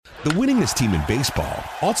The winningest team in baseball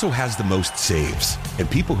also has the most saves, and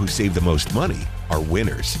people who save the most money are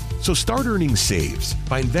winners. So start earning saves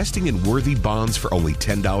by investing in worthy bonds for only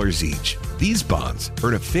 $10 each. These bonds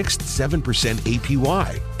earn a fixed 7%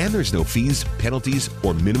 APY, and there's no fees, penalties,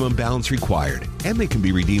 or minimum balance required, and they can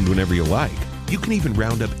be redeemed whenever you like. You can even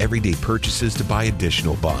round up everyday purchases to buy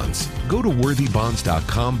additional bonds. Go to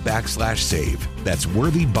worthybonds.com/save. That's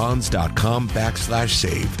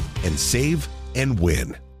worthybonds.com/save and save and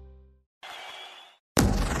win.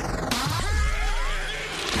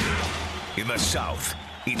 In the South,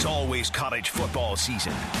 it's always college football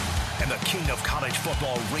season, and the king of college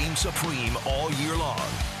football reigns supreme all year long.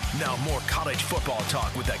 Now more college football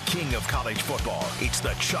talk with the king of college football. It's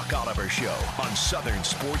the Chuck Oliver Show on Southern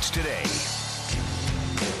Sports Today.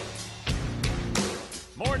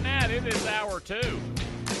 More than that, it is hour 2,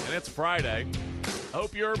 and it's Friday.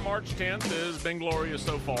 Hope your March 10th has been glorious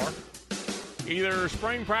so far. Either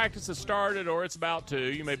spring practice has started or it's about to.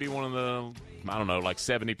 You may be one of the, I don't know, like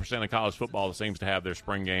 70% of college football that seems to have their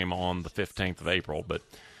spring game on the 15th of April. But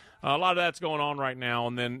a lot of that's going on right now,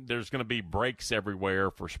 and then there's going to be breaks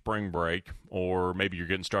everywhere for spring break, or maybe you're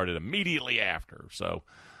getting started immediately after. So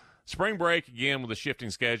spring break, again, with a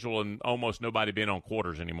shifting schedule and almost nobody being on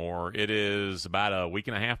quarters anymore, it is about a week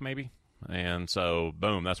and a half maybe. And so,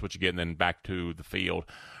 boom, that's what you get, and then back to the field.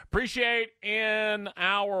 Appreciate in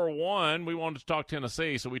hour 1, we wanted to talk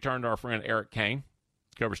Tennessee, so we turned to our friend Eric Kane.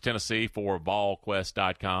 Covers Tennessee for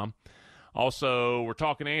VolQuest.com. Also, we're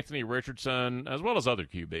talking Anthony Richardson as well as other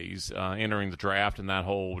QBs entering the draft, and that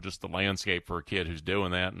whole just the landscape for a kid who's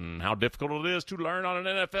doing that and how difficult it is to learn on an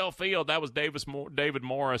NFL field. That was David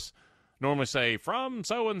Morris. Normally say, from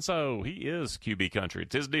so-and-so. He is QB country.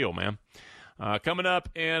 It's his deal, man. Coming up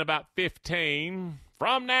in about 15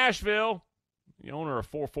 from Nashville, the owner of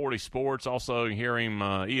 440 Sports. Also, you hear him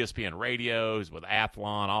ESPN Radio. He's with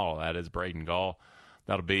Athlon. All of that is Braden Gall.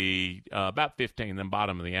 That'll be about 15, then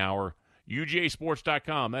bottom of the hour.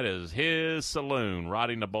 UGAsports.com. That is his saloon.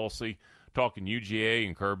 Roddy Nabulsi talking UGA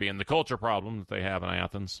and Kirby and the culture problem that they have in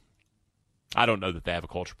Athens. I don't know that they have a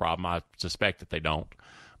culture problem. I suspect that they don't.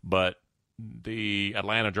 But the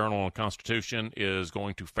Atlanta Journal-Constitution is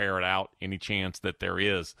going to ferret out any chance that there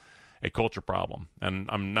is a culture problem. And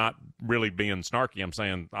I'm not really being snarky. I'm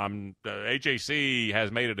saying HAC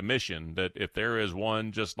has made it a mission that if there is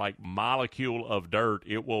one just like molecule of dirt,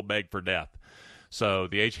 it will beg for death. So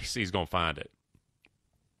the HAC is going to find it.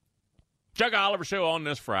 Chuck Oliver Show on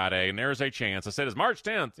this Friday, and there's a chance. I said it's March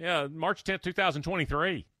 10th. Yeah, March 10th,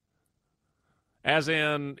 2023. As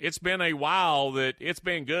in, it's been a while that it's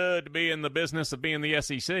been good to be in the business of being the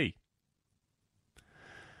SEC.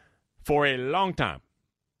 For a long time.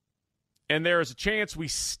 And there is a chance we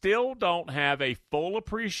still don't have a full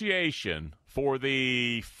appreciation for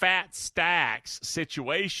the fat stacks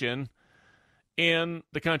situation in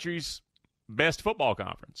the country's best football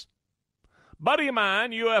conference. Buddy of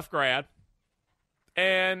mine, UF grad,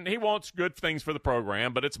 and he wants good things for the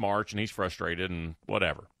program, but it's March and he's frustrated and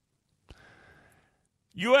whatever.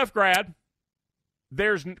 UF grad,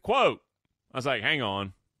 there's, quote, I was like, hang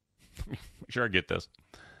on, make sure I get this.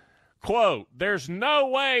 Quote, there's no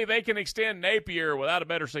way they can extend Napier without a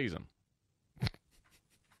better season.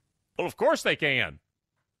 Well, of course they can.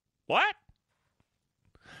 What?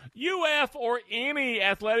 UF or any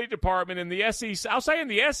athletic department in the SEC, I'll say in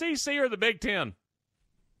the SEC or the Big Ten,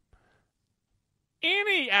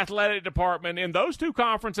 any athletic department in those two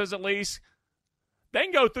conferences at least, they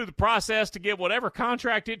can go through the process to get whatever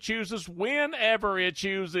contract it chooses whenever it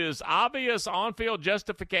chooses. Obvious on-field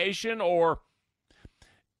justification or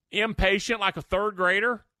impatient like a third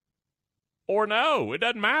grader? Or no, it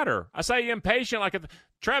doesn't matter. I say impatient like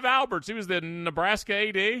Trev Alberts, he was the Nebraska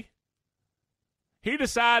AD. He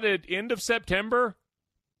decided end of September,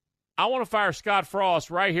 I want to fire Scott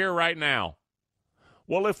Frost right here, right now.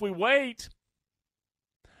 Well, if we wait,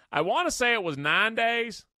 I want to say it was 9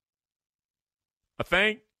 days. I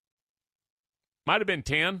think. Might have been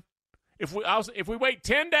 10. If we wait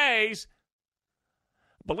 10 days,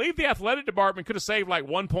 I believe the athletic department could have saved like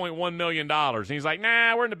 $1.1 million. And he's like,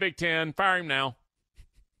 nah, we're in the Big Ten. Fire him now.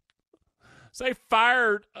 So they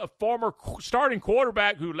fired a former starting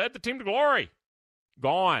quarterback who led the team to glory.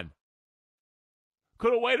 Gone.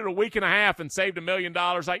 Could have waited a week and a half and saved $1 million.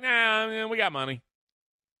 Like, nah, we got money.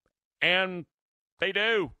 And they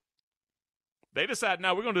do. They decide,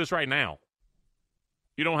 no, we're going to do this right now.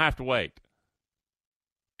 You don't have to wait.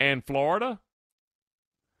 And Florida?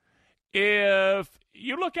 If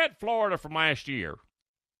you look at Florida from last year,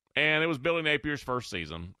 and it was Billy Napier's first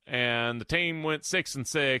season, and the team went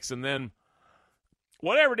 6-6, and then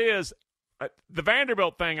whatever it is, the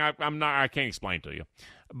Vanderbilt thing, I can't explain to you.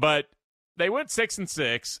 But they went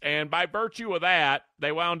 6-6, and by virtue of that,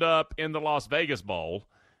 they wound up in the Las Vegas Bowl.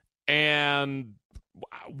 And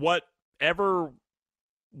whatever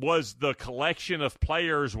was the collection of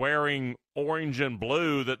players wearing orange and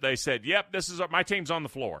blue that they said, yep, this is my team's on the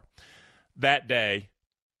floor that day.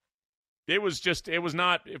 It was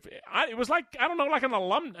like, I don't know, like an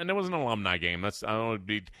alum, and it was an alumni game.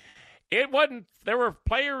 It wasn't, there were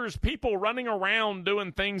players, people running around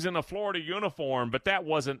doing things in a Florida uniform, but that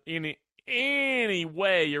wasn't in any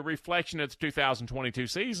way a reflection of the 2022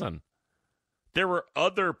 season. There were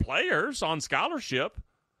other players on scholarship,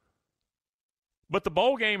 but the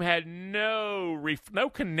bowl game had no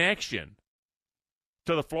connection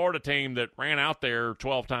to the Florida team that ran out there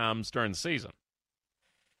 12 times during the season.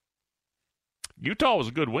 Utah was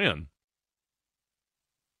a good win.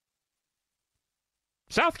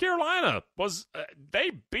 South Carolina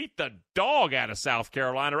they beat the dog out of South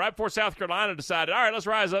Carolina right before South Carolina decided, all right, let's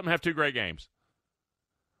rise up and have 2 great games.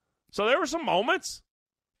 So there were some moments.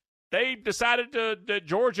 They decided that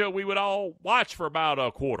Georgia we would all watch for about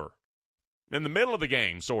a quarter. In the middle of the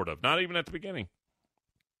game, sort of. Not even at the beginning.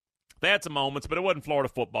 They had some moments, but it wasn't Florida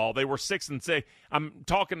football. They were 6-6. I'm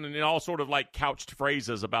talking in all sort of like couched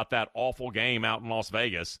phrases about that awful game out in Las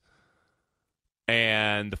Vegas.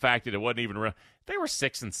 And the fact that it wasn't even real. They were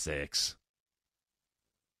 6-6.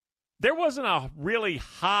 There wasn't a really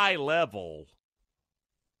high level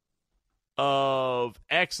of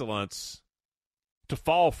excellence to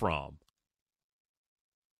fall from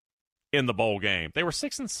in the bowl game. They were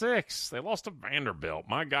 6-6. They lost to Vanderbilt.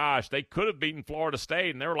 My gosh, they could have beaten Florida State,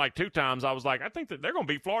 and there were like 2 times I was like, I think that they're going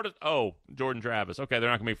to beat Florida. Oh, Jordan Travis. Okay, they're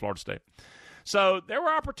not going to beat Florida State. So there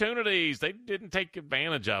were opportunities. They didn't take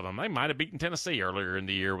advantage of them. They might have beaten Tennessee earlier in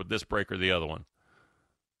the year with this break or the other one.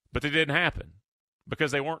 But they didn't happen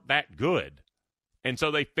because they weren't that good. And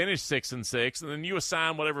so they finished 6-6, and then you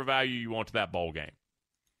assign whatever value you want to that bowl game.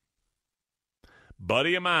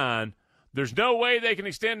 Buddy of mine, there's no way they can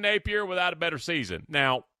extend Napier without a better season.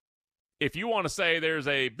 Now, if you want to say there's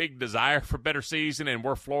a big desire for better season and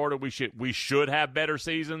we're Florida, we should have better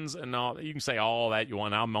seasons, and all, you can say all that you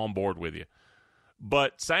want. I'm on board with you.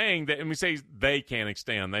 But saying that, and we say they can't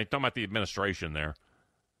extend, they're talking about the administration there.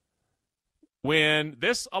 When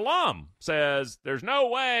this alum says there's no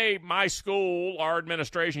way my school, our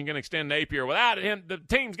administration can extend Napier without him, the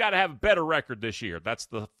team's got to have a better record this year. That's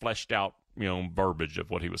the fleshed out, verbiage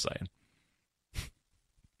of what he was saying.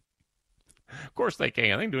 Of course they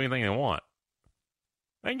can. They can do anything they want.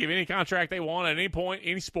 They can give any contract they want at any point,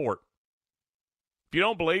 any sport. If you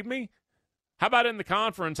don't believe me, how about in the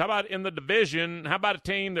conference? How about in the division? How about a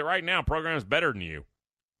team that right now programs better than you?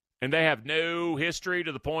 And they have no history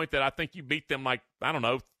to the point that I think you beat them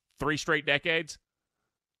 3 straight decades.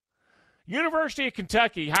 University of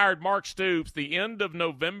Kentucky hired Mark Stoops the end of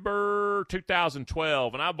November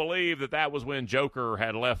 2012, and I believe that was when Joker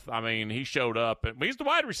had left. I mean, he showed up. And he's the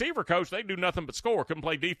wide receiver coach. They do nothing but score, couldn't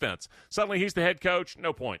play defense. Suddenly he's the head coach,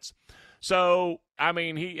 no points. So, I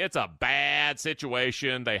mean, it's a bad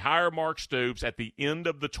situation. They hire Mark Stoops at the end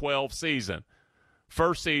of the 12 season.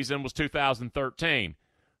 First season was 2013.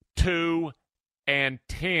 2-10.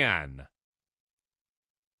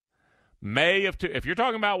 May of 2. If you're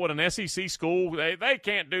talking about what an SEC school, they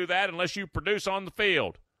can't do that unless you produce on the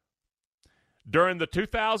field. During the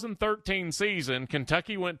 2013 season,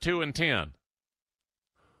 Kentucky went 2-10.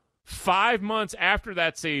 5 months after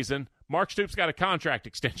that season, Mark Stoops got a contract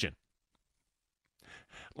extension.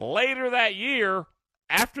 Later that year,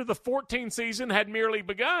 after the 14 season had merely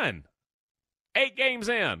begun, 8 games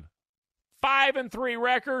in, 5-3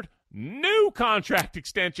 record, new contract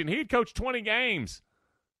extension. He'd coached 20 games.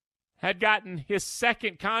 Had gotten his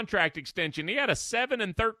second contract extension. He had a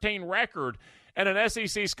 7-13 record, and an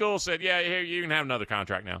SEC school said, yeah, here, you can have another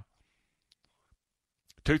contract now.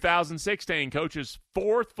 2016, coach's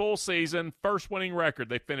 4th full season, first winning record.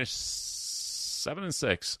 They finished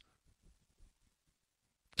 7-6.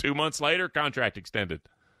 2 months later, contract extended.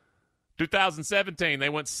 2017, they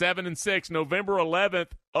went 7-6. November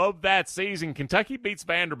 11th of that season, Kentucky beats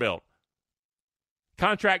Vanderbilt.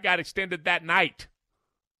 Contract got extended that night.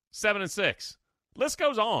 7-6. List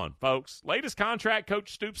goes on, folks. Latest contract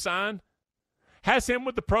Coach Stoops signed has him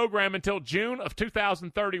with the program until June of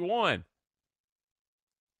 2031.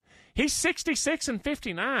 He's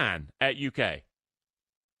 66-59 at UK.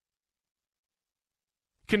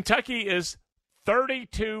 Kentucky is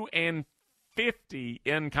 32-50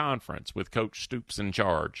 in conference with Coach Stoops in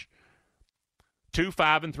charge. 2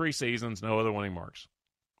 5-3 seasons, no other winning marks.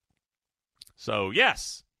 So,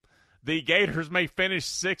 yes, the Gators may finish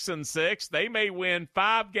 6-6. They may win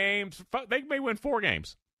 5 games. They may win 4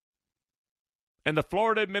 games. And the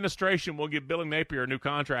Florida administration will give Billy Napier a new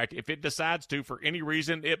contract. If it decides to, for any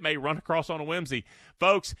reason, it may run across on a whimsy.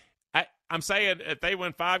 Folks, I'm saying if they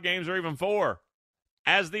win 5 games or even 4,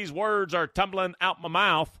 as these words are tumbling out my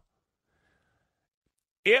mouth,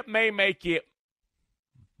 it may make it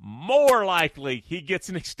more likely he gets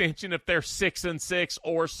an extension if they're 6-6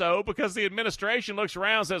 or so, because the administration looks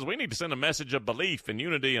around and says, we need to send a message of belief and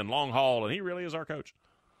unity and long haul, and he really is our coach.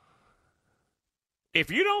 If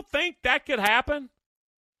you don't think that could happen,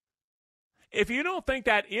 if you don't think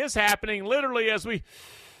that is happening literally as we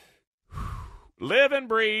live and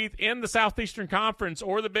breathe in the Southeastern Conference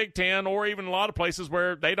or the Big Ten or even a lot of places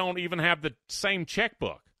where they don't even have the same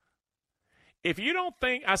checkbook, if you don't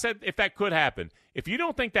think, I said if that could happen, if you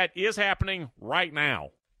don't think that is happening right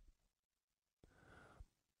now,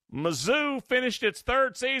 Mizzou finished its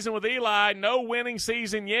 3rd season with Eli, no winning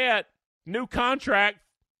season yet, new contract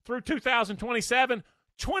through 2027,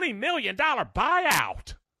 $20 million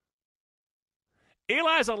buyout.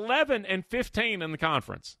 Eli's 11-15 in the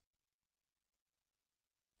conference.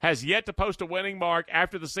 Has yet to post a winning mark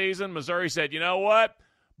after the season. Missouri said, you know what?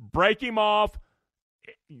 Break him off.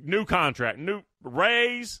 New contract, new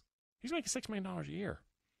raise. He's making $6 million a year.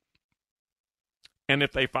 And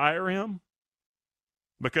if they fire him,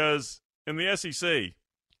 because in the SEC,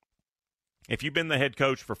 if you've been the head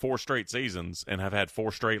coach for 4 straight seasons and have had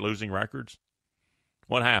 4 straight losing records,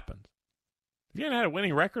 what happened? If you haven't had a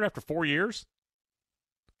winning record after 4 years,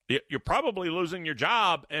 you're probably losing your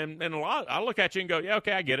job. And a lot, I look at you and go, yeah,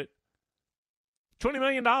 okay, I get it. $20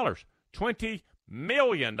 million. $20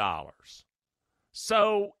 million.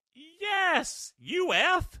 So, yes,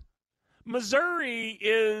 UF, Missouri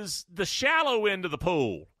is the shallow end of the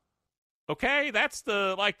pool. Okay? That's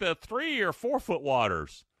the 3 or 4 foot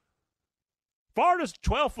waters. Florida's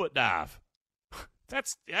 12-foot dive.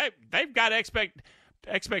 They've got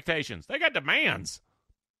expectations. They got demands.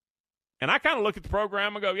 And I kind of look at the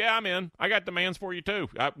program and go, yeah, I'm in. I got demands for you too.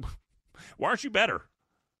 Why aren't you better?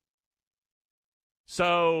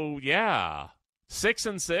 So, yeah,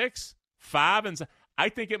 6-6, 5-7. I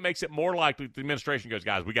think it makes it more likely the administration goes,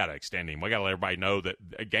 guys, we got to extend him. We got to let everybody know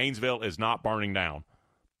that Gainesville is not burning down,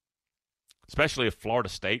 especially if Florida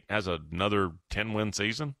State has another 10-win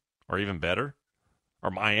season or even better,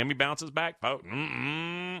 or Miami bounces back.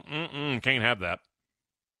 Can't have that.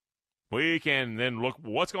 We can then look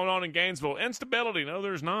what's going on in Gainesville. Instability. No,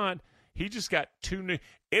 there's not. He just got 2 new.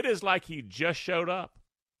 It is like he just showed up.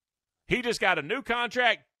 He just got a new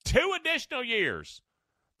contract, 2 additional years.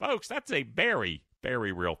 Folks, that's a very,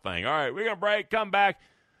 very real thing. All right, we're going to break, come back,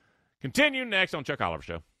 continue next on Chuck Oliver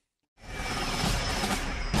Show.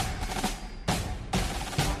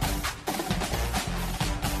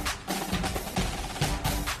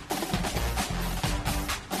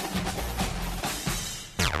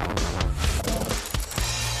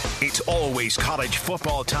 It's always college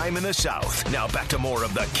football time in the South. Now back to more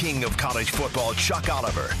of the king of college football, Chuck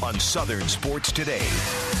Oliver, on Southern Sports Today.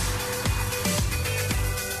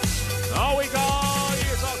 All week, all year,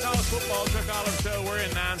 it's all college football, Chuck Oliver Show. We're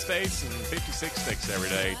in 9 states and 56 states every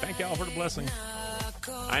day. Thank y'all for the blessing.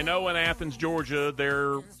 I know in Athens, Georgia,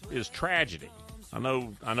 there is tragedy. I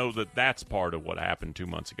know that that's part of what happened 2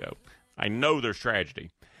 months ago. I know there's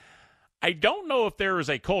tragedy. I don't know if there is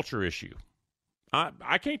a culture issue.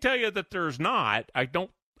 I can't tell you that there's not. I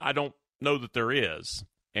don't know that there is,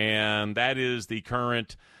 and that is the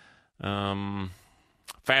current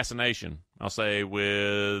fascination, I'll say,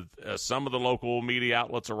 with some of the local media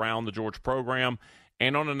outlets around the Georgia program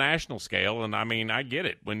and on a national scale. And I mean, I get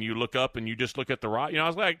it when you look up and you just look at the right. I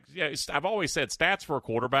was like, yeah, I've always said stats for a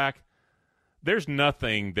quarterback. There's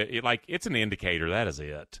nothing that it's an indicator. That is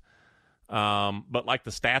it. But like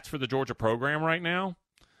the stats for the Georgia program right now.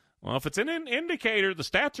 Well, if it's an indicator, the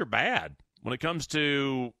stats are bad when it comes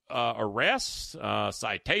to arrests,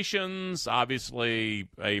 citations, obviously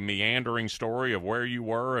a meandering story of where you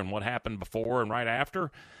were and what happened before and right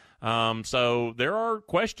after. So there are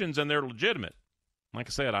questions, and they're legitimate. Like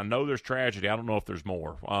I said, I know there's tragedy. I don't know if there's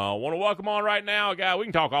more. I want to welcome on right now a guy we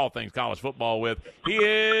can talk all things college football with. He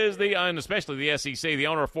is and especially the SEC, the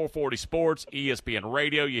owner of 440 Sports, ESPN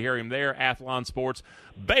Radio. You hear him there, Athlon Sports.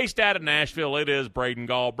 Based out of Nashville, it is Braden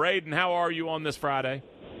Gall. Braden, how are you on this Friday?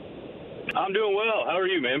 I'm doing well. How are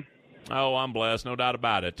you, man? Oh, I'm blessed, no doubt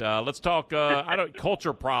about it. Let's talk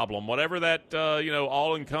culture problem, whatever that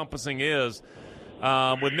all-encompassing is.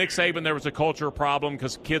 With Nick Saban, there was a culture problem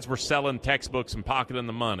because kids were selling textbooks and pocketing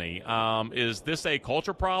the money. Is this a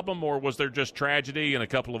culture problem, or was there just tragedy and a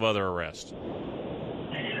couple of other arrests?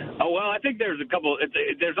 Oh, well, I think there's a couple.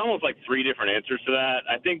 There's almost like 3 different answers to that.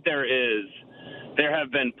 I think there is there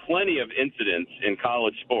have been plenty of incidents in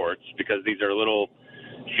college sports because these are little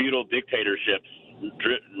feudal dictatorships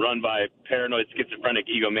run by paranoid schizophrenic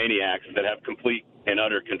egomaniacs that have complete and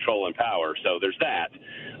utter control and power. So there's that.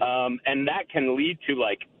 And that can lead to,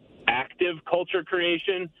 like, active culture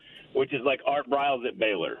creation, which is like Art Briles at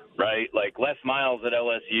Baylor, right? Like Les Miles at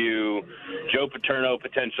LSU, Joe Paterno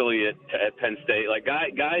potentially at Penn State. Like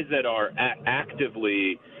guys that are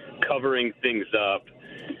actively covering things up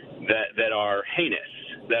that are heinous,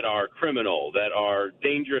 that are criminal, that are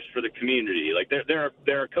dangerous for the community. Like there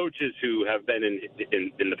are coaches who have been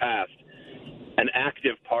in the past an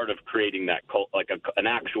active part of creating that an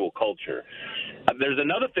actual culture. There's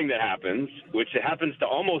another thing that happens, which happens to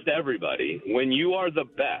almost everybody. When you are the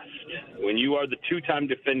best, when you are the two-time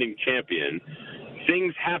defending champion,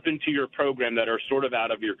 things happen to your program that are sort of out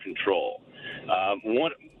of your control.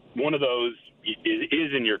 One of those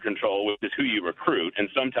is in your control, which is who you recruit, and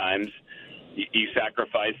sometimes you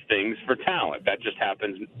sacrifice things for talent. That just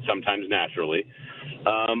happens sometimes naturally.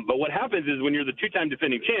 But what happens is when you're the two-time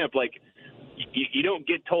defending champ, like, you don't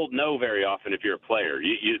get told no very often if you're a player.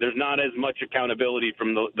 There's not as much accountability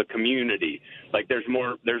from the community. Like there's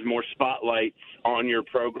more spotlights on your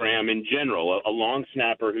program in general. A long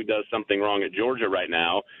snapper who does something wrong at Georgia right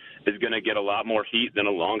now is going to get a lot more heat than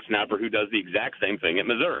a long snapper who does the exact same thing at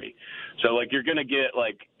Missouri. So like you're going to get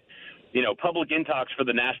public intox for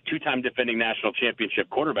the two-time defending national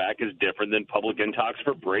championship quarterback is different than public intox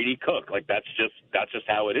for Brady Cook. Like that's just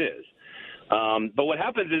how it is. But what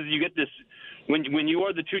happens is you get this. When you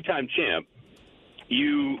are the two-time champ,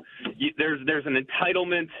 there's an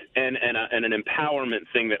entitlement and an empowerment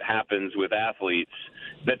thing that happens with athletes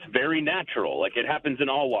that's very natural. Like it happens in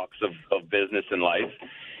all walks of business and life.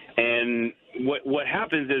 And what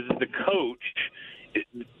happens is the coach,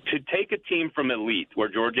 to take a team from elite, where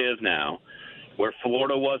Georgia is now, where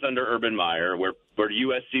Florida was under Urban Meyer, where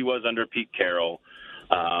USC was under Pete Carroll,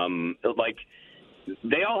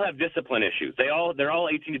 they all have discipline issues. They're all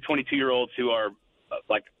 18 to 22-year-olds who are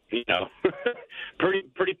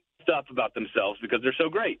pretty stuff about themselves because they're so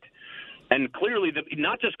great. And clearly,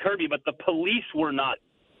 not just Kirby, but the police were not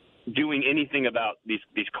doing anything about these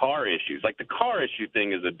car issues. Like the car issue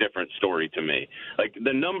thing is a different story to me. Like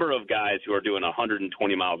the number of guys who are doing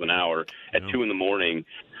 120 miles an hour at 2 a.m,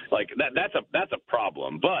 like that's a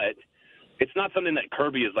problem. But it's not something that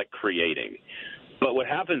Kirby is like creating. But what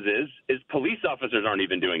happens is police officers aren't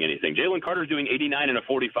even doing anything. Jalen Carter's doing 89 and a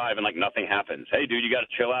 45 and like nothing happens. Hey, dude, you got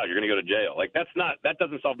to chill out. You're going to go to jail. Like that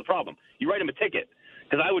doesn't solve the problem. You write him a ticket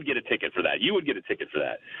because I would get a ticket for that. You would get a ticket for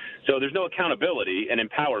that. So there's no accountability and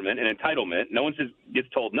empowerment and entitlement. No one gets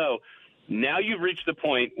told no. Now you've reached the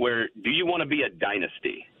point where do you want to be a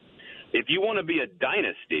dynasty? If you want to be a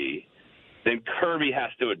dynasty, then Kirby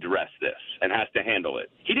has to address this and has to handle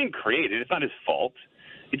it. He didn't create it. It's not his fault.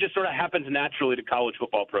 It just sort of happens naturally to college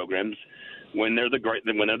football programs when they're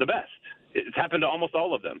when they're the best. It's happened to almost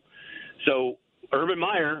all of them. So Urban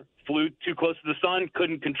Meyer flew too close to the sun,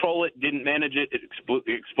 couldn't control it, didn't manage it. It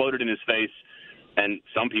exploded in his face, and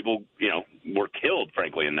some people, were killed,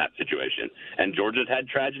 frankly, in that situation. And Georgia's had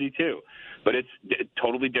tragedy too, but it's a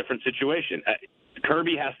totally different situation.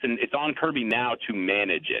 Kirby it's on Kirby now to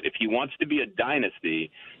manage it. If he wants to be a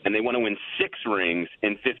dynasty and they want to win 6 rings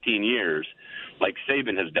in 15 years, like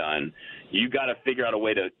Saban has done, you got to figure out a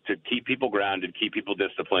way to keep people grounded, keep people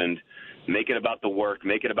disciplined, make it about the work,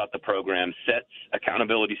 make it about the program, set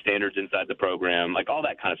accountability standards inside the program, like all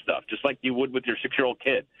that kind of stuff, just like you would with your 6-year-old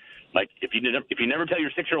kid. Like if you never tell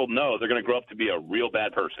your 6-year-old no, they're going to grow up to be a real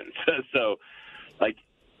bad person. So, like,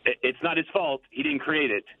 it's not his fault. He didn't create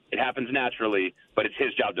it. It happens naturally, but it's his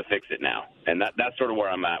job to fix it now. And that's sort of where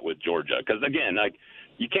I'm at with Georgia. Because, again, like,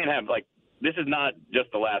 you can't have, like, this is not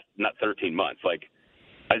just the last 13 months. Like,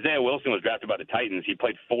 Isaiah Wilson was drafted by the Titans. He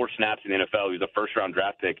played 4 snaps in the NFL. He was a first-round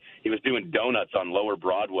draft pick. He was doing donuts on Lower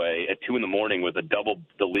Broadway at 2 a.m. with a double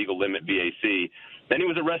the legal limit VAC. Then he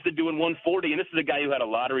was arrested doing 140, and this is a guy who had a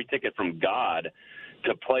lottery ticket from God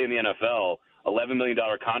to play in the NFL, $11 million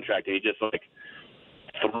contract, and he just, like,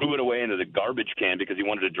 threw it away into the garbage can because he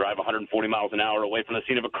wanted to drive 140 miles an hour away from the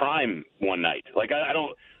scene of a crime one night. Like, I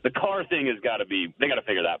don't – the car thing has got to be – they got to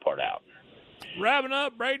figure that part out. Wrapping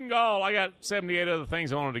up, Braden Gall. I got 78 other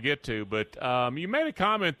things I wanted to get to, but you made a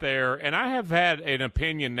comment there, and I have had an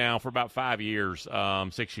opinion now for about 5 years,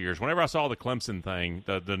 6 years. Whenever I saw the Clemson thing,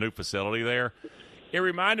 the new facility there, it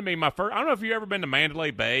reminded me I don't know if you've ever been to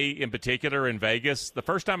Mandalay Bay in particular in Vegas. The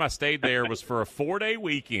first time I stayed there was for a 4-day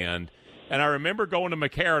weekend, and I remember going to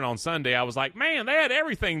McCarran on Sunday. I was like, man, they had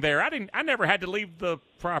everything there. I never had to leave the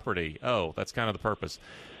property. Oh, that's kind of the purpose.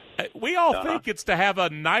 We all think it's to have a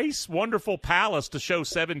nice, wonderful palace to show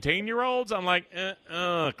 17-year-olds. I'm like,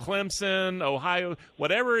 Clemson, Ohio,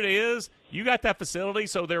 whatever it is, you got that facility,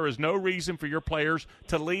 so there is no reason for your players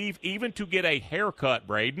to leave, even to get a haircut,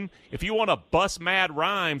 Braden. If you want to bust mad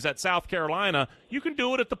rhymes at South Carolina, you can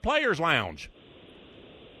do it at the Players Lounge.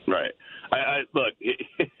 Right. Look,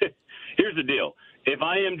 here's the deal. If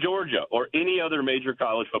I am Georgia or any other major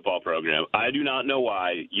college football program, I do not know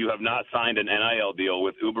why you have not signed an NIL deal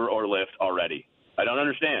with Uber or Lyft already. I don't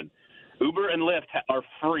understand. Uber and Lyft are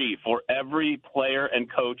free for every player and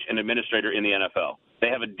coach and administrator in the NFL. They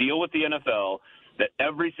have a deal with the NFL that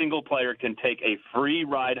every single player can take a free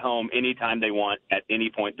ride home anytime they want at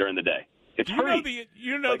any point during the day. It's free. Because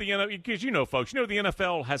folks, the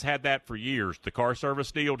NFL has had that for years, the car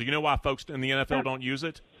service deal. Do you know why folks in the NFL don't use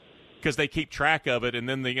it? Because they keep track of it, and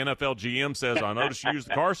then the NFL GM says, I noticed you used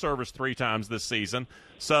the car service 3 times this season.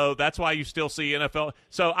 So that's why you still see NFL.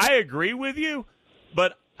 So I agree with you,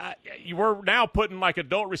 but we're now putting like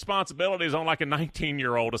adult responsibilities on like a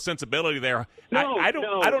 19-year-old, a sensibility there. I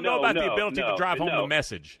don't know about the ability to drive home the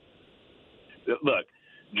message. Look,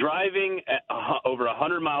 driving at over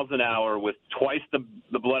 100 miles an hour with twice the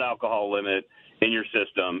blood alcohol limit in your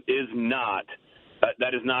system is not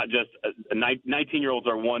that is not just 19-year-olds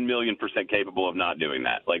are 1,000,000% capable of not doing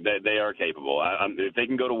that. Like they are capable. If they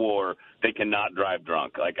can go to war, they cannot drive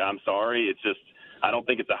drunk. Like, I'm sorry, it's just I don't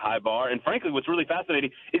think it's a high bar. And frankly, what's really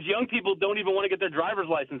fascinating is young people don't even want to get their driver's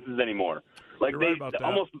licenses anymore. Like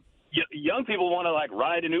young people want to like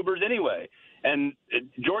ride in Ubers anyway. And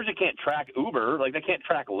Georgia can't track Uber, like they can't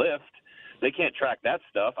track Lyft. They can't track that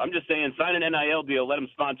stuff. I'm just saying, sign an NIL deal, let them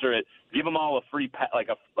sponsor it, give them all a free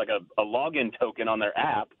a login token on their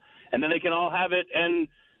app, and then they can all have it, and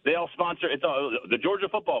they all sponsor. It's all the Georgia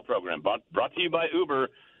football program brought to you by Uber,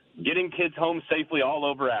 getting kids home safely all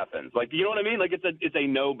over Athens. Like, you know what I mean? Like it's a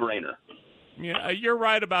no-brainer. Yeah, you're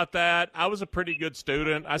right about that. I was a pretty good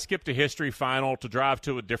student. I skipped a history final to drive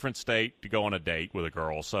to a different state to go on a date with a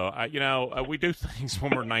girl. So, we do things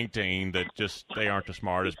when we're 19 that just they aren't the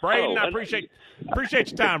smartest. Braden, I appreciate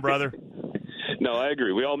your time, brother. No, I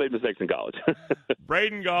agree. We all made mistakes in college.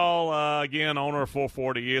 Braden Gall, again, owner of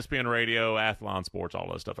 440, ESPN Radio, Athlon Sports,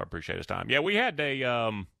 all that stuff. I appreciate his time. Yeah, we had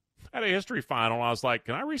a history final. I was like,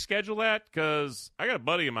 can I reschedule that? Because I got a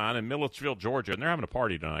buddy of mine in Milledgeville, Georgia, and they're having a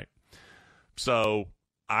party tonight. So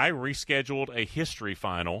I rescheduled a history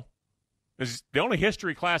final. It's the only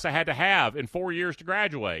history class I had to have in 4 years to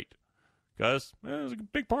graduate because it was a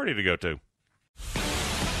big party to go to.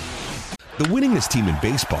 The winningest team in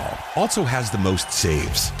baseball also has the most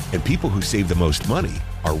saves, and people who save the most money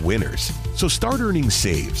are winners. So start earning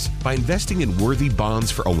saves by investing in worthy bonds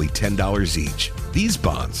for only $10 each. These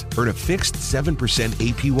bonds earn a fixed 7%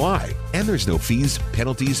 APY, and there's no fees,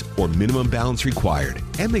 penalties, or minimum balance required,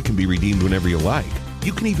 and they can be redeemed whenever you like.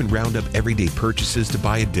 You can even round up everyday purchases to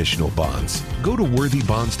buy additional bonds. Go to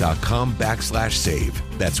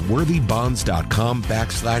worthybonds.com/save. That's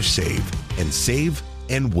worthybonds.com/save and save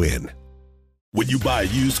and win. When you buy a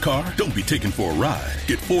used car, don't be taken for a ride.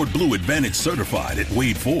 Get Ford Blue Advantage certified at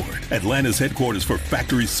Wade Ford, Atlanta's headquarters for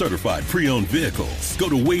factory-certified pre-owned vehicles. Go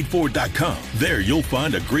to WadeFord.com. There you'll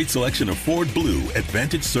find a great selection of Ford Blue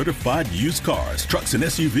Advantage certified used cars, trucks, and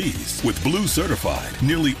SUVs. With Blue certified,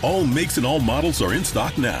 nearly all makes and all models are in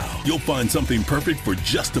stock now. You'll find something perfect for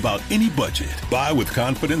just about any budget. Buy with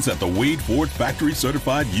confidence at the Wade Ford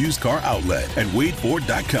factory-certified used car outlet at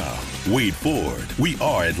WadeFord.com. Wade Ford. We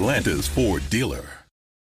are Atlanta's Ford dealer.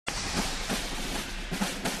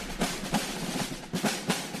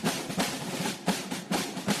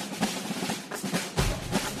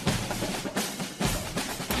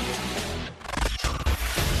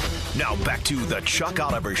 Now back to the Chuck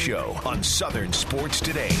Oliver Show on Southern Sports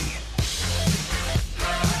Today.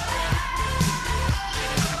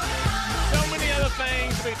 So many other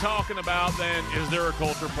things to be talking about than is there a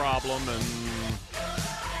culture problem and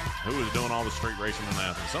who is doing all the street racing in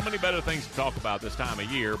Athens. So many better things to talk about this time of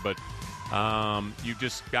year, but you've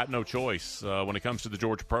just got no choice when it comes to the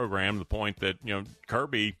Georgia program. The point that,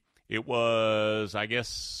 Kirby, it was, I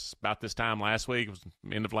guess, about this time last week, it was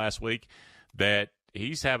the end of last week, that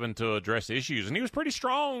he's having to address issues. And he was pretty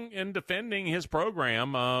strong in defending his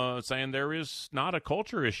program, saying there is not a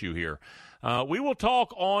culture issue here. We will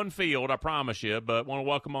talk on field, I promise you, but want to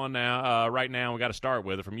welcome on now. Right now, we got to start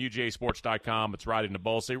with it from UGAsports.com. It's Roddy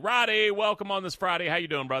Nabulsi. Roddy, welcome on this Friday. How you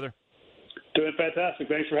doing, brother? Doing fantastic.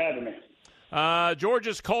 Thanks for having me.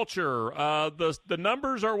 Georgia's culture. The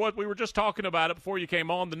numbers are what we were just talking about it before you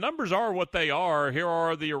came on. The numbers are what they are. Here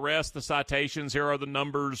are the arrests, the citations. Here are the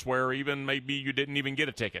numbers where even maybe you didn't even get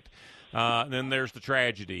a ticket. And then there's the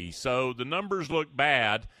tragedy. So the numbers look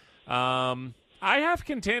bad. I have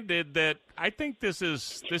contended that I think this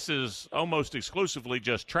is almost exclusively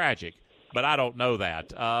just tragic, but I don't know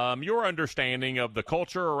that. Your understanding of the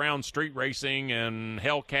culture around street racing and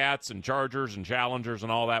Hellcats and Chargers and Challengers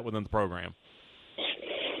and all that within the program.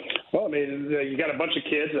 Well, I mean, you got a bunch of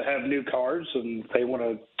kids that have new cars, and they want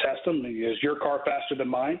to test them. Is your car faster than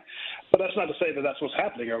mine? But that's not to say that that's what's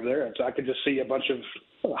happening over there. I could just see a bunch of,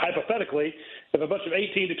 hypothetically, if a bunch of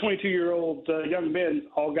 18 to 22-year-old young men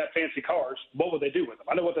all got fancy cars, what would they do with them?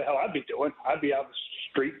 I know what the hell I'd be doing. I'd be out the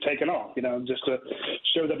street taking off, just to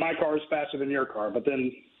show that my car is faster than your car. But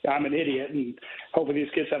then I'm an idiot, and hopefully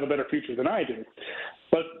these kids have a better future than I do.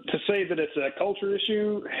 But to say that it's a culture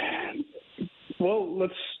issue, well,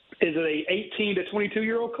 is it a 18 to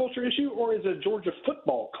 22-year-old culture issue, or is it a Georgia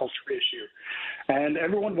football culture issue? And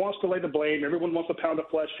everyone wants to lay the blame. Everyone wants a pound of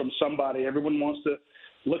flesh from somebody. Everyone wants to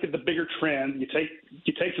look at the bigger trend. You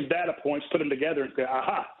take some data points, put them together, and say,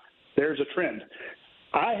 aha, there's a trend.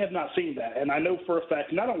 I have not seen that, and I know for a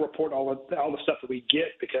fact, and I don't report all the stuff that we get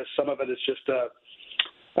because some of it is just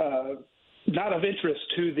not of interest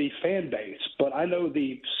to the fan base, but I know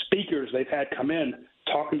the speakers they've had come in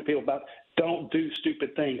talking to people about don't do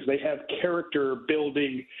stupid things. They have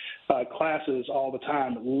character-building classes all the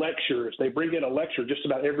time, lectures. They bring in a lecture just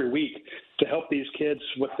about every week to help these kids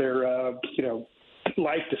with their,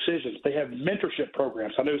 life decisions. They have mentorship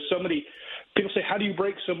programs. I know so many people say, how do you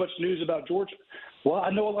break so much news about Georgia? Well,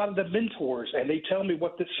 I know a lot of the mentors, and they tell me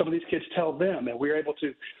what some of these kids tell them, and we're able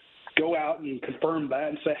to go out and confirm that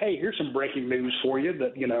and say, hey, here's some breaking news for you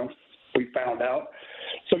that, we found out.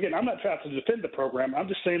 So, again, I'm not trying to defend the program. I'm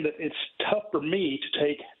just saying that it's tough for me to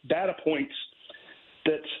take data points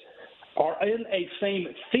that are in a same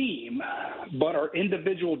theme but are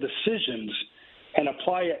individual decisions and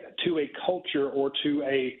apply it to a culture or to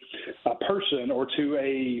a person or to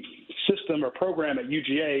a system or program at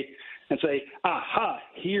UGA and say, aha,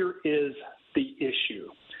 here is the issue.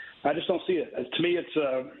 I just don't see it. To me,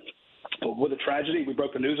 it's with a tragedy. We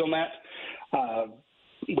broke the news on that.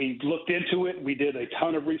 We looked into it. We did a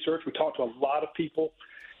ton of research. We talked to a lot of people,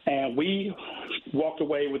 and we walked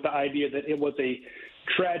away with the idea that it was a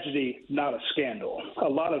tragedy, not a scandal. A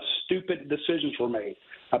lot of stupid decisions were made.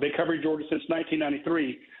 I've been covering Georgia since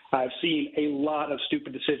 1993. I've seen a lot of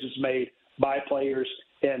stupid decisions made by players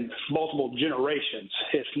in multiple generations.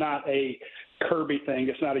 It's not a Kirby thing.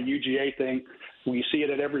 It's not a UGA thing. We see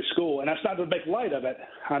it at every school, and that's not to make light of it.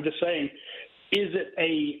 I'm just saying, is it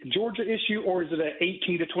a Georgia issue or is it an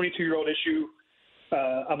 18 to 22-year-old issue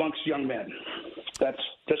amongst young men? That's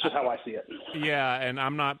just how I see it. Yeah, and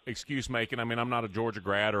I'm not excuse making. I mean, I'm not a Georgia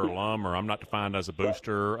grad or alum, or I'm not defined as a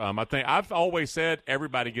booster. I think I've always said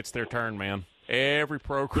everybody gets their turn, man. Every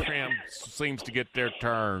program seems to get their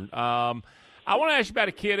turn. I want to ask you about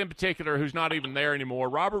a kid in particular who's not even there anymore.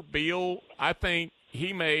 Robert Beal, I think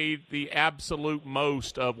he made the absolute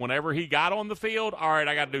most of whenever he got on the field. All right,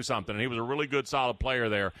 I got to do something. And he was a really good, solid player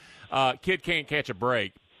there. Kid can't catch a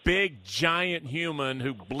break. Big, giant human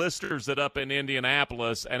who blisters it up in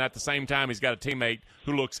Indianapolis, and at the same time he's got a teammate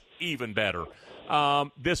who looks even better.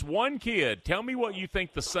 This one kid, tell me what you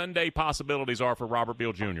think the Sunday possibilities are for Robert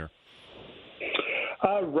Beal Jr.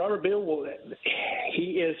 Robert Beal,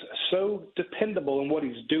 he is so dependable in what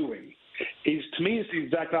he's doing. To me, he's the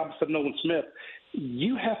exact opposite of Nolan Smith.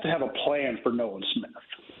 You have to have a plan for Nolan Smith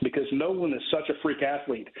because Nolan is such a freak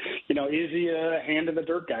athlete. Is he a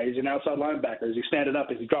hand-in-the-dirt guy? Is he an outside linebacker? Is he standing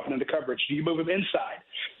up? Is he dropping into coverage? Do you move him inside?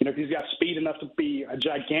 If he's got speed enough to be a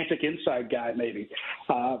gigantic inside guy maybe.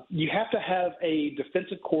 You have to have a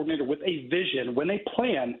defensive coordinator with a vision when they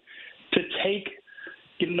plan to take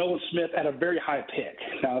Nolan Smith at a very high pick.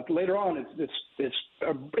 Now, later on, it's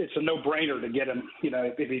a no-brainer to get him,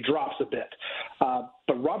 if he drops a bit.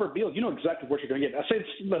 But Robert Beal, you know exactly what you're going to get. I say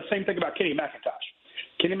the same thing about Kenny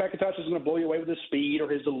McIntosh. Kenny McIntosh is going to blow you away with his speed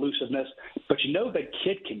or his elusiveness, but the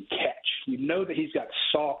kid can catch. That he's got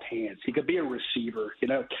soft hands. He could be a receiver,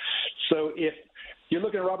 So if you're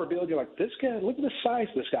looking at Robert Beal, you're like, this guy, look at the size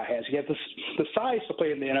this guy has. He has the size to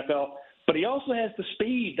play in the NFL, but he also has the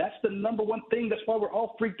speed. That's the number one thing. That's why we're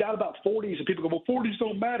all freaked out about 40s, and people go, well, 40s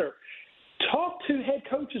don't matter. Talk to head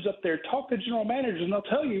coaches up there. Talk to general managers, and they'll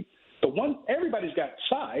tell you everybody's got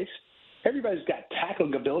size. Everybody's got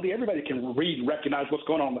tackling ability. Everybody can read and recognize what's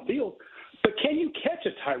going on the field. But can you catch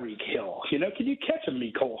a Tyreek Hill? Can you catch a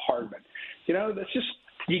Mecole Hardman? That's just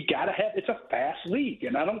you got to have – it's a fast league.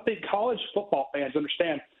 And I don't think college football fans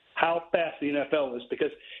understand how fast the NFL is,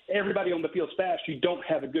 because everybody on the field's fast. You don't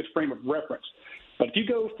have a good frame of reference. But if you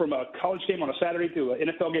go from a college game on a Saturday to an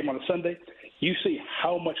NFL game on a Sunday, you see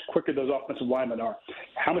how much quicker those offensive linemen are,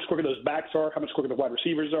 how much quicker those backs are, how much quicker the wide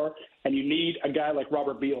receivers are. And you need a guy like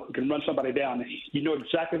Robert Beal who can run somebody down. You know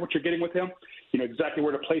exactly what you're getting with him. You know exactly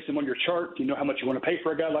where to place him on your chart. You know how much you want to pay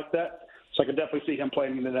for a guy like that. So I could definitely see him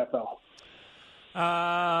playing in the NFL.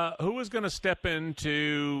 Who is going to step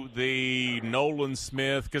into the Nolan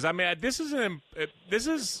Smith? Because, I mean, this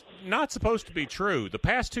is not supposed to be true. The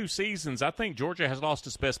past 2 seasons, I think Georgia has lost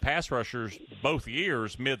its best pass rushers both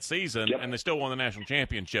years mid-season, and they still won the national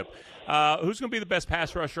championship. Who's going to be the best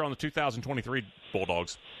pass rusher on the 2023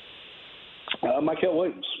 Bulldogs? Mykel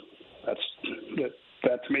Williams. That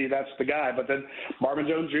to me, that's the guy. But then Marvin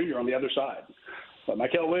Jones Jr. on the other side. But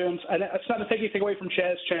Mykel Williams, and it's not to take anything away from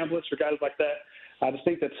Chaz Chambliss or guys like that. I just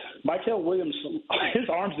think that Mykel Williams, his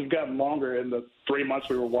arms have gotten longer in the 3 months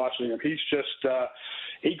we were watching him. He's just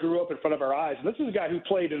he grew up in front of our eyes. And this is a guy who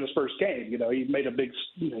played in his first game. You know, he made a big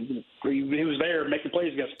he was there making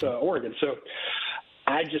plays against Oregon. So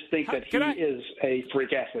I just think that he is a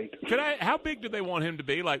freak athlete. How big do they want him to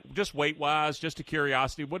be? Like, just weight-wise, just a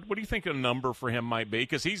curiosity, what do you think a number for him might be?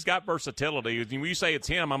 Because he's got versatility. When you say it's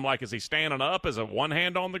him, I'm like, is he standing up? Is it one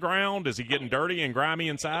hand on the ground? Is he getting dirty and grimy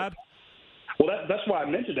inside? Well, that's why I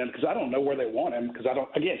mentioned him, because I don't know where they want him. Because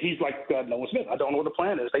he's like Nolan Smith. I don't know what the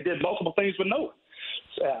plan is. They did multiple things with Nolan.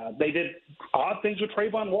 They did odd things with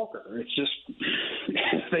Trayvon Walker. It's just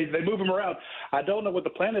they move him around. I don't know what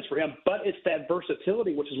the plan is for him, but it's that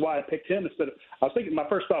versatility, which is why I picked him instead of. I was thinking, my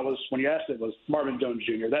first thought was when you asked it was Marvin Jones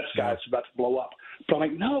Jr. That guy's about to blow up. But I'm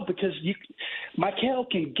like, no, because Mykel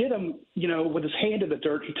can get him, with his hand in the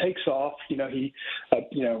dirt. He takes off. He,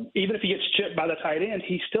 even if he gets chipped by the tight end,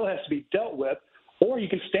 he still has to be dealt with. Or you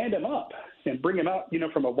can stand him up and bring him out,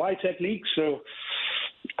 from a wide technique. So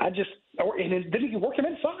and then you can work him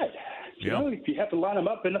inside. If you have to line him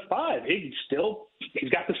up in the 5, he's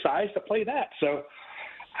got the size to play that. So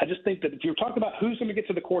I just think that if you're talking about who's going to get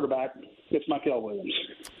to the quarterback, it's Mykel Williams.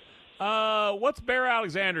 What's Bear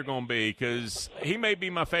Alexander going to be? Because he may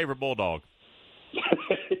be my favorite Bulldog.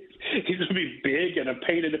 He's going to be big and a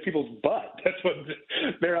pain in the people's butt. That's what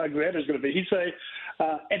Bear Alexander's going to be.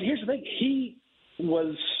 And here's the thing.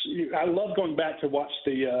 I love going back to watch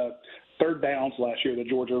the third downs last year that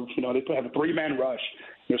Georgia, they have a 3-man rush.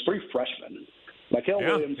 There's 3 freshmen. Mykel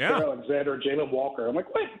Williams, Bear Alexander, and Jalen Walker. I'm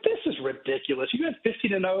like, wait, this is ridiculous. You had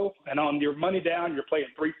 15-0, and on your money down, you're playing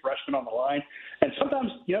 3 freshmen on the line. And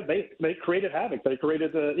sometimes, they created havoc. They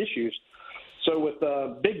created issues. So with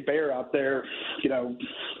Big Bear out there,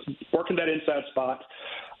 working that inside spot,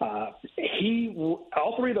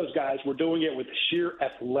 all 3 of those guys were doing it with sheer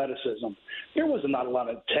athleticism. There was not a lot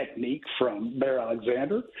of technique from Bear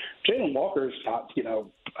Alexander. Jalen Walker's not,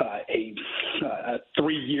 a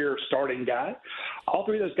 3-year starting guy. All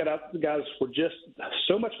 3 of those guys were just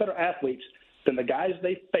so much better athletes than the guys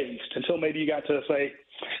they faced until maybe you got to say,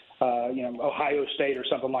 Ohio State or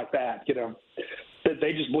something like that.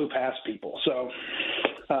 They just blew past people. So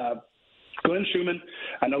Glenn Schumann,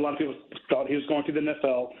 I know a lot of people thought he was going to the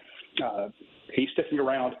NFL. He's sticking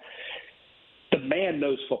around. The man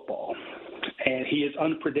knows football, and he is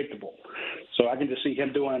unpredictable. So I can just see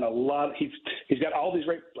him doing a lot. He's got all these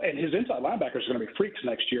and his inside linebackers are going to be freaks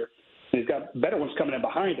next year. And he's got better ones coming in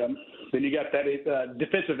behind him. Then you got that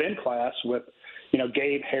defensive end class with,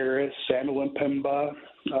 Gabe Harris, Samuel Mpemba,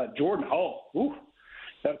 Jordan Hall. Ooh,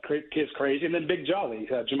 that kid's crazy. And then Big Jolly,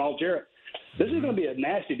 Jamal Jarrett. This is going to be a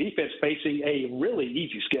nasty defense facing a really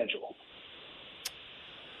easy schedule.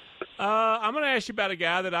 I'm going to ask you about a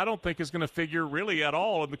guy that I don't think is going to figure really at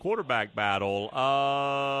all in the quarterback battle.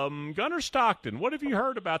 Gunnar Stockton. What have you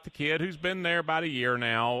heard about the kid who's been there about a year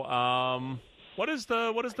now? What is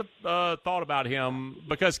the thought about him?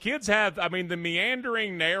 Because kids have, the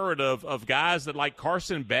meandering narrative of guys that like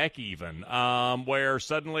Carson Beck even, where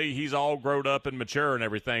suddenly he's all grown up and mature and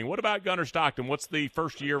everything. What about Gunnar Stockton? What's the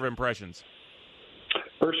first year of impressions?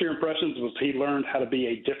 First year impressions was he learned how to be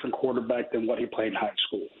a different quarterback than what he played in high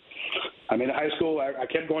school. In high school, I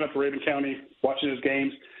kept going up to Raven County, watching his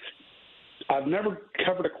games. I've never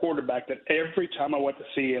covered a quarterback that every time I went to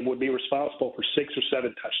see him would be responsible for 6 or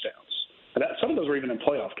 7 touchdowns. Some of those were even in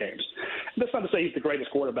playoff games. That's not to say he's the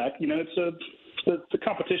greatest quarterback. It's the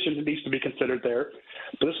competition that needs to be considered there.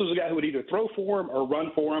 But this was a guy who would either throw for him or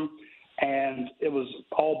run for him, and it was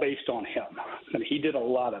all based on him. He did a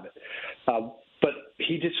lot of it. But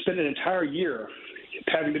he did spend an entire year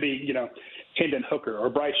having to be, Hendon Hooker or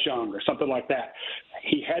Bryce Young or something like that.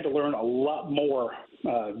 He had to learn a lot more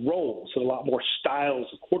roles and a lot more styles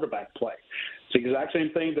of quarterback play. It's the exact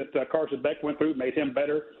same thing that Carson Beck went through, made him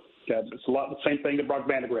better. It's a lot the same thing that Brock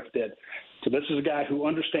Vandagriff did. So this is a guy who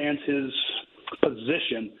understands his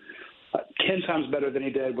position 10 times better than he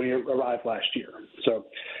did when he arrived last year. So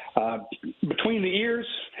between the ears,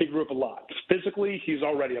 he grew up a lot. Physically, he's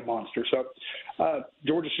already a monster. So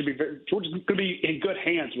Georgia's going to be in good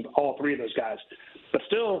hands with all three of those guys. But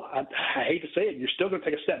still, I hate to say it, you're still going to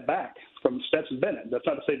take a step back from Stetson Bennett. That's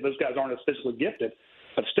not to say those guys aren't as physically gifted.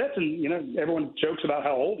 But Stetson, everyone jokes about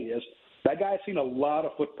how old he is. That guy's seen a lot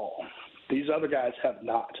of football. These other guys have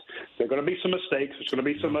not. There are going to be some mistakes. There's going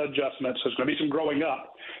to be some adjustments. There's going to be some growing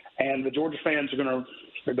up. And the Georgia fans are going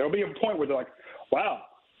to – there'll be a point where they're like, wow,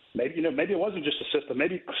 maybe it wasn't just a system.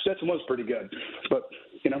 Maybe Stetson was pretty good. But,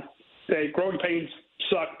 growing pains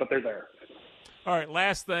suck, but they're there. All right,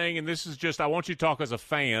 last thing, and this is just I want you to talk as a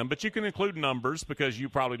fan, but you can include numbers because you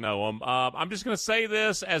probably know them. I'm just going to say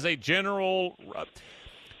this as a general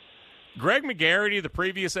Greg McGarity, the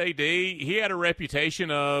previous AD, he had a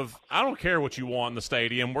reputation of, I don't care what you want in the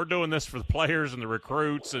stadium. We're doing this for the players and the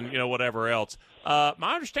recruits and, whatever else.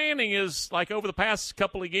 My understanding is, over the past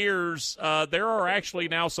couple of years, there are actually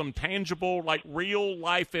now some tangible,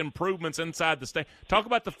 real-life improvements inside the stadium. Talk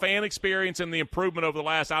about the fan experience and the improvement over the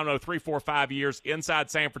last, 3, 4, 5 years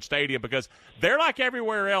inside Sanford Stadium, because they're like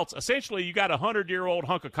everywhere else. Essentially, you got a 100-year-old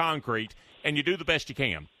hunk of concrete, and you do the best you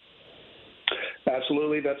can.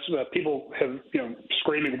 Absolutely. That's people have,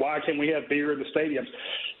 screaming, why can't we have beer in the stadiums?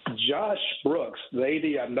 Josh Brooks, the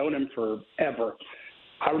AD, I've known him forever.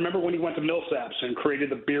 I remember when he went to Millsaps and created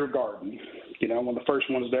the beer garden, one of the first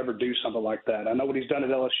ones to ever do something like that. I know what he's done at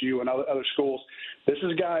LSU and other schools. This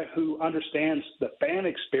is a guy who understands the fan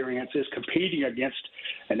experience is competing against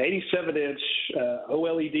an 87-inch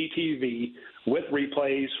OLED TV with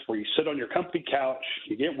replays where you sit on your comfy couch,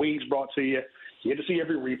 you get wings brought to you, you get to see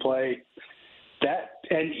every replay.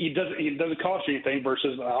 And it doesn't cost you anything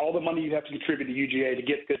versus all the money you have to contribute to UGA to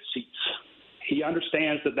get good seats. He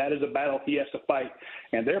understands that is a battle he has to fight,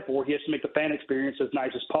 and therefore he has to make the fan experience as nice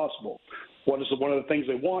as possible. What is one of the things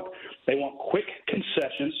they want? They want quick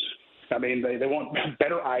concessions. I mean, they want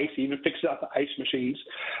better ice, even fix out the ice machines.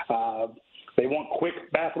 They want quick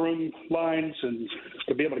bathroom lines and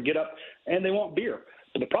to be able to get up, and they want beer.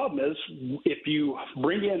 But the problem is if you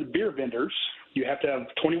bring in beer vendors, you have to have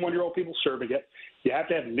 21-year-old people serving it. You have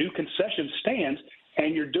to have new concession stands,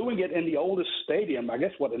 and you're doing it in the oldest stadium, I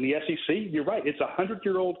guess, in the SEC? You're right. It's a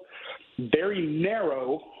 100-year-old, very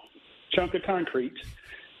narrow chunk of concrete,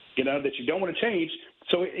 that you don't want to change.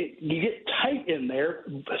 So you get tight in there,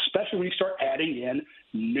 especially when you start adding in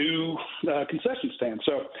new concession stands.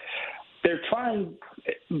 So they're trying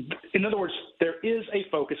 – in other words, there is a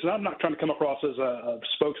focus, and I'm not trying to come across as a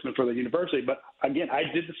spokesman for the university, but, again, I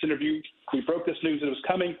did this interview. We broke this news that it was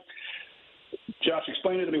coming. Josh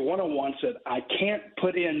explained it to me one-on-one, said, I can't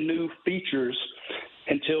put in new features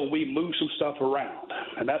until we move some stuff around.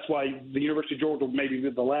 And that's why the University of Georgia may be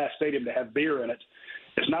the last stadium to have beer in it.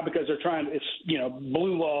 It's not because they're trying – it's,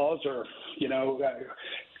 blue laws or,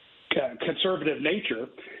 conservative nature.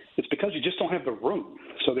 It's because you just don't have the room.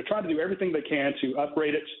 So they're trying to do everything they can to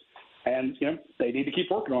upgrade it, and, they need to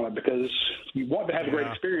keep working on it because you want to have a great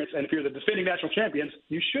experience, and if you're the defending national champions,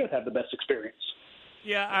 you should have the best experience.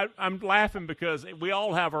 Yeah, I'm laughing because we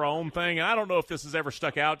all have our own thing, and I don't know if this has ever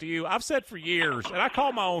stuck out to you. I've said for years, and I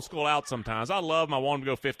call my own school out sometimes. I love my one to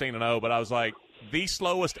go 15-0, but I was like, the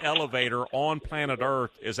slowest elevator on planet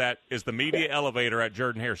Earth is the media elevator at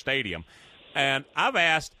Jordan-Hare Stadium. And I've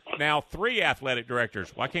asked now 3 athletic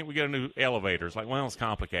directors, why can't we get a new elevator? It's like, well, it's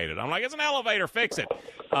complicated. I'm like, it's an elevator, fix it.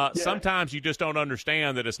 Sometimes you just don't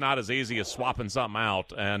understand that it's not as easy as swapping something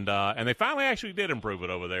out. And they finally actually did improve it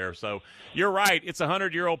over there. So you're right. It's a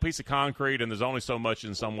 100-year-old piece of concrete, and there's only so much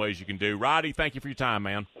in some ways you can do. Roddy, thank you for your time,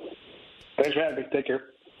 man. Thanks for having me. Take care.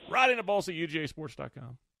 Roddy Nabulsi,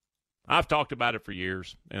 UGAsports.com. I've talked about it for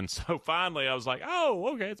years. And so finally I was like,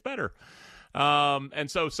 oh, okay, it's better.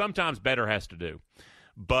 And so sometimes better has to do,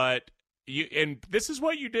 but and this is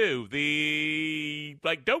what you do.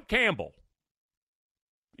 Doak Campbell.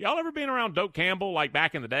 Y'all ever been around Doak Campbell?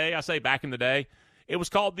 Back in the day, I say back in the day, it was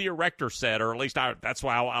called the erector set, or at least that's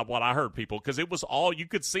what I heard people, because it was all, you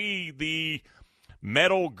could see the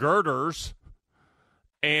metal girders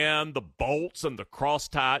and the bolts and the cross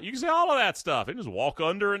tie. You can see all of that stuff. And just walk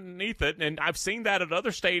underneath it. And I've seen that at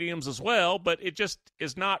other stadiums as well, but it just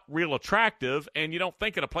is not real attractive. And you don't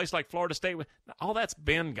think at a place like Florida State, all that's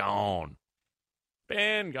been gone.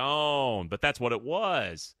 Been gone. But that's what it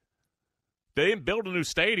was. They didn't build a new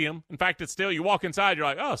stadium. In fact, it's still, you walk inside, you're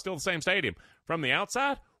like, oh, still the same stadium. From the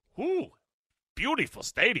outside, whoo, beautiful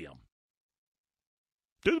stadium.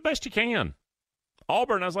 Do the best you can.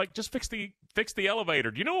 Auburn, I was like, just fix the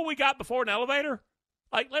elevator. Do you know what we got before an elevator?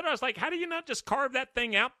 Like, later I was like, how do you not just carve that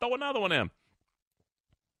thing out, throw another one in?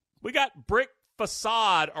 We got brick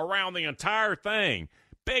facade around the entire thing.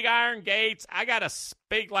 Big iron gates. I got a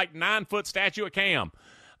big, 9-foot statue of Cam.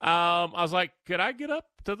 I was like, could I get up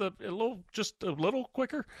to just a little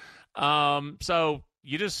quicker? So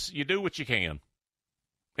you do what you can.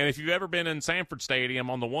 And if you've ever been in Sanford Stadium,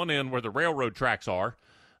 on the one end where the railroad tracks are,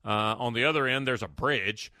 on the other end there's a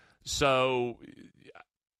bridge. So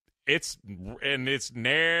it's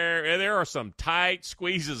narrow. There are some tight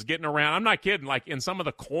squeezes getting around. I'm not kidding. Like in some of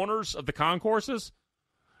the corners of the concourses,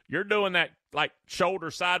 you're doing that shoulder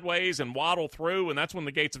sideways and waddle through, and that's when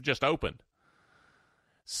the gates have just opened.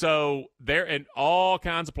 So they're in all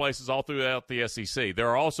kinds of places all throughout the SEC. There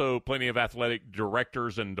are also plenty of athletic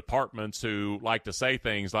directors and departments who like to say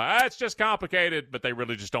things like, it's just complicated, but they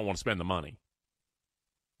really just don't want to spend the money.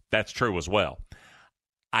 That's true as well.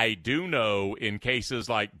 I do know in cases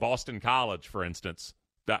like Boston College, for instance,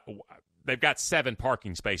 that they've got 7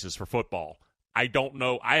 parking spaces for football. I don't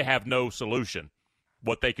know. I have no solution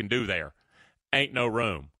what they can do there. Ain't no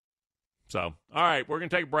room. So, all right, we're going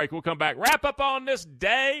to take a break. We'll come back, wrap up on this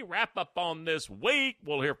day, wrap up on this week.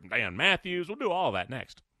 We'll hear from Dan Matthews. We'll do all that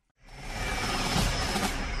next.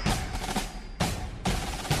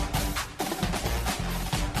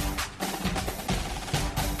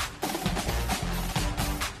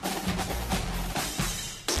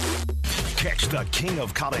 Catch the king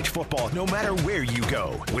of college football no matter where you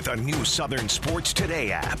go with a new Southern Sports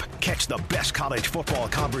Today app. Catch the best college football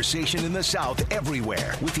conversation in the South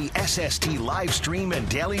everywhere with the SST live stream and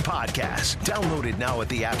daily podcast. Downloaded now at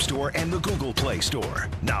the App Store and the Google Play Store.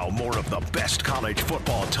 Now more of the best college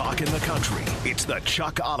football talk in the country. It's the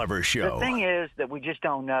Chuck Oliver Show. The thing is that we just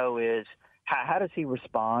don't know is how does he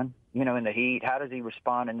respond, in the heat? How does he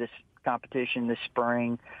respond in this competition this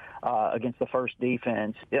spring? Against the first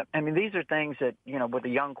defense. I mean, these are things that, with a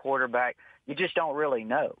young quarterback, you just don't really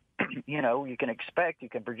know. You can expect, you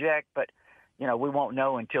can project, but, we won't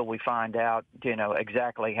know until we find out,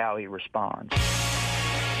 exactly how he responds.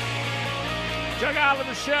 Chuck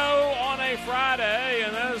Oliver Show on a Friday,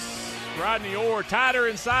 and that's Rodney Orr, Tighter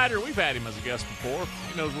Insider. We've had him as a guest before.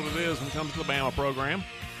 He knows what it is when it comes to the Bama program.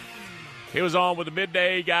 He was on with the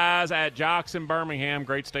midday guys at Jocks in Birmingham,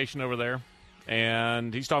 great station over there.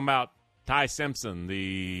 And he's talking about Ty Simpson,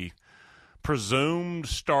 the presumed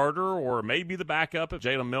starter or maybe the backup if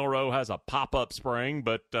Jalen Milroe has a pop-up spring.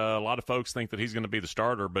 But a lot of folks think that he's going to be the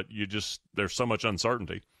starter, but there's so much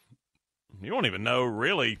uncertainty. You don't even know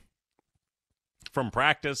really from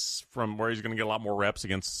practice from where he's going to get a lot more reps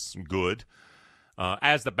against some good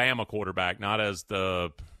as the Bama quarterback, not as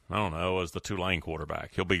as the Tulane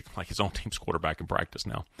quarterback. He'll be like his own team's quarterback in practice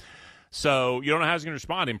now. So you don't know how he's going to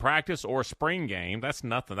respond in practice or spring game. That's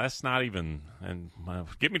nothing. That's not even – and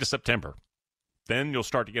get me to September. Then you'll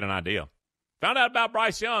start to get an idea. Found out about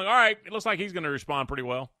Bryce Young. All right, it looks like he's going to respond pretty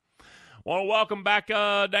well. Want to welcome back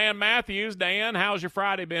Dan Matthews. Dan, how's your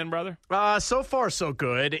Friday been, brother? So far, so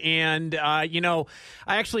good. And, I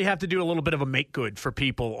actually have to do a little bit of a make good for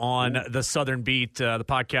people on the Southern Beat, the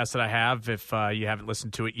podcast that I have. If you haven't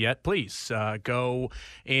listened to it yet, please go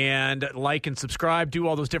and like and subscribe, do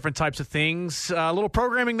all those different types of things. A little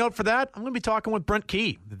programming note for that. I'm going to be talking with Brent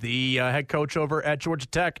Key, the head coach over at Georgia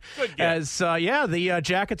Tech. As, the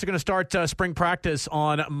Jackets are going to start spring practice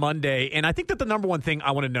on Monday. And I think that the number one thing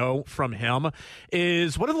I want to know from him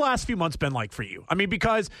is what have the last few months been like for you? I mean,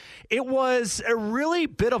 because it was a really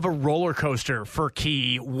bit of a roller coaster for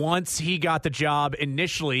Key once he got the job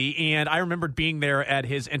initially, and I remembered being there at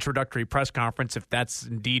his introductory press conference, if that's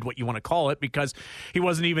indeed what you want to call it, because he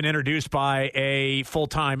wasn't even introduced by a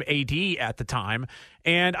full-time AD at the time.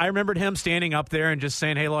 And I remembered him standing up there and just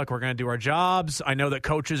saying, hey, look, we're going to do our jobs. I know that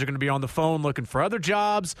coaches are going to be on the phone looking for other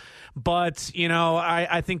jobs. But,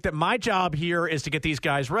 I think that my job here is to get these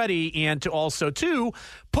guys ready and to also, too,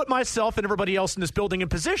 put myself and everybody else in this building in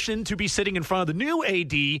position to be sitting in front of the new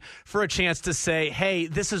AD for a chance to say, hey,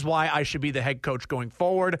 this is why I should be the head coach going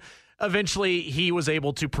forward. Eventually, he was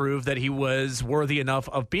able to prove that he was worthy enough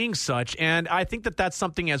of being such. And I think that that's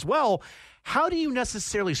something as well. How do you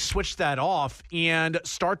necessarily switch that off and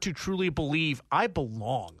start to truly believe I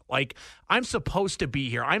belong? Like, I'm supposed to be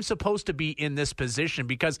here. I'm supposed to be in this position,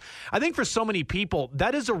 because I think for so many people,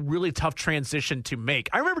 that is a really tough transition to make.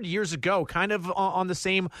 I remember years ago, kind of on the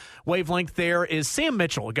same wavelength there, is Sam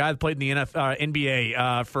Mitchell, a guy that played in the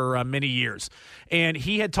NBA for many years. And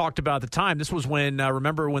he had talked about at the time, this was when,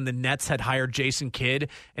 remember when the Nets had hired Jason Kidd,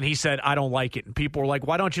 and he said, I don't like it. And people were like,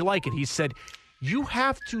 why don't you like it? He said, you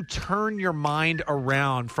have to turn your mind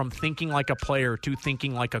around from thinking like a player to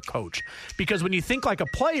thinking like a coach. Because when you think like a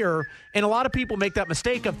player, and a lot of people make that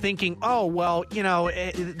mistake of thinking, oh, well,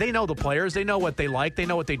 they know the players. They know what they like. They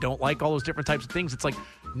know what they don't like, all those different types of things. It's like,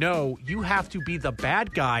 no, you have to be the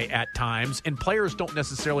bad guy at times, and players don't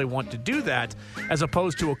necessarily want to do that, as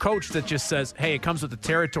opposed to a coach that just says, hey, it comes with the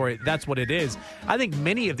territory. That's what it is. I think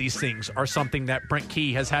many of these things are something that Brent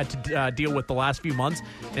Key has had to deal with the last few months,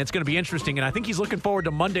 and it's going to be interesting. And I think he's looking forward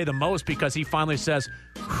to Monday the most because he finally says,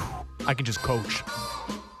 I can just coach.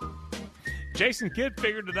 Jason Kidd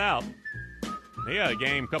figured it out. He had a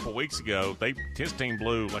game a couple weeks ago. His team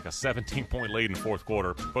blew like a 17-point lead in the fourth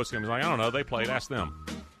quarter. Post game was like, I don't know. They played. Ask them.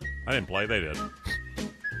 I didn't play. They did.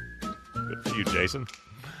 Good for you, Jason.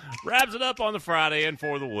 Wraps it up on the Friday and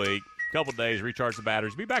for the week. Couple days, recharge the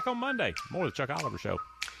batteries. Be back on Monday. More of the Chuck Oliver Show.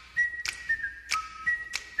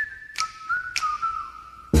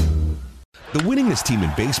 The winningest team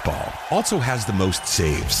in baseball also has the most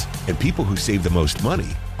saves, and people who save the most money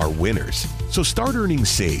are winners. So start earning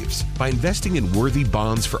saves by investing in worthy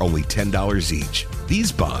bonds for only $10 each.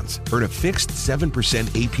 These bonds earn a fixed 7%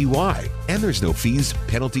 APY, and there's no fees,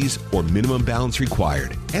 penalties, or minimum balance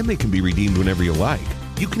required, and they can be redeemed whenever you like.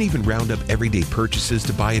 You can even round up everyday purchases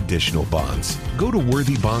to buy additional bonds. Go to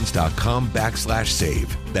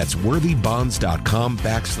worthybonds.com/save. That's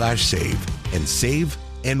worthybonds.com/save and save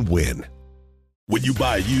and win. When you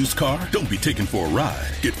buy a used car, don't be taken for a ride.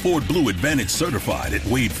 Get Ford Blue Advantage certified at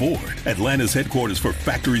Wade Ford, Atlanta's headquarters for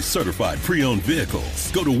factory certified pre-owned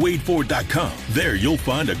vehicles. Go to wadeford.com. There you'll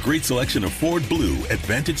find a great selection of Ford Blue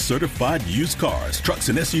Advantage certified used cars, trucks,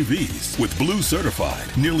 and SUVs. With Blue certified,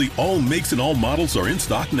 nearly all makes and all models are in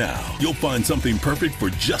stock now. You'll find something perfect for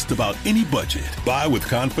just about any budget. Buy with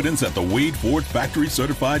confidence at the Wade Ford factory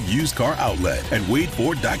certified used car outlet at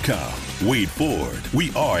wadeford.com. Wade Ford,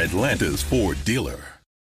 we are Atlanta's Ford dealer.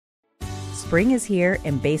 Spring is here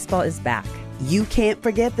and baseball is back. You can't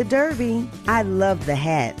forget the Derby. I love the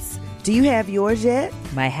hats. Do you have yours yet?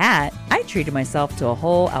 My hat? I treated myself to a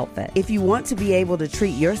whole outfit. If you want to be able to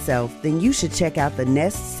treat yourself, then you should check out the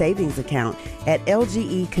Nest Savings Account at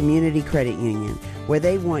LGE Community Credit Union, where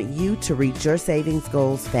they want you to reach your savings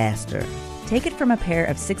goals faster. Take it from a pair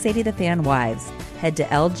of 680 The Fan wives. Head to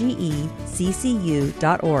lgeccu.org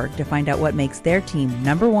to find out what makes their team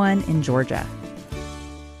 #1 in Georgia.